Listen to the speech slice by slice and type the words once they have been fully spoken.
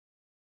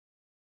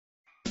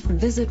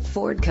Visit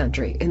Ford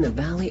Country in the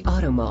Valley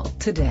Auto Mall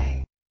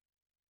today.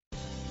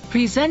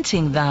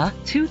 Presenting the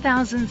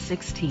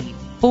 2016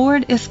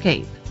 Ford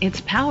Escape. It's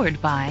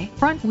powered by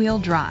front-wheel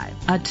drive,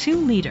 a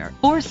 2-liter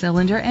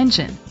 4-cylinder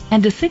engine,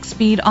 and a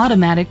 6-speed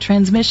automatic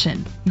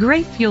transmission.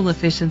 Great fuel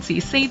efficiency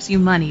saves you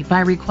money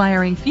by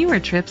requiring fewer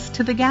trips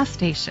to the gas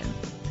station.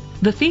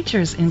 The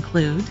features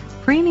include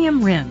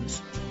premium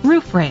rims,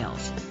 roof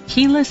rails,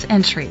 keyless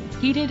entry,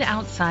 heated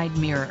outside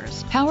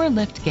mirrors, power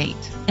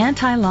liftgate,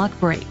 anti-lock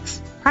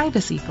brakes,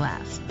 privacy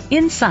glass.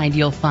 Inside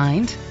you'll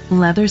find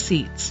leather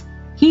seats,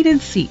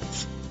 heated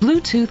seats,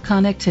 Bluetooth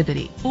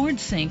connectivity, Ford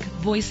Sync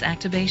voice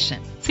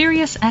activation,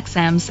 Sirius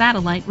XM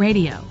satellite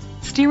radio,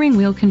 steering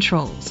wheel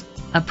controls,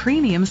 a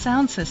premium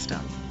sound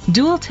system,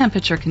 dual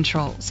temperature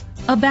controls,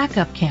 a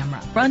backup camera,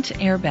 front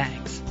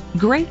airbags.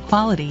 Great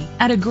quality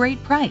at a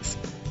great price.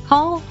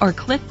 Call or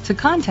click to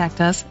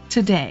contact us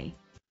today.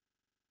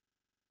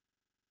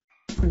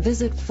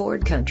 Visit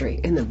Ford Country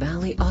in the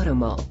Valley Auto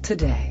Mall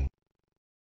today.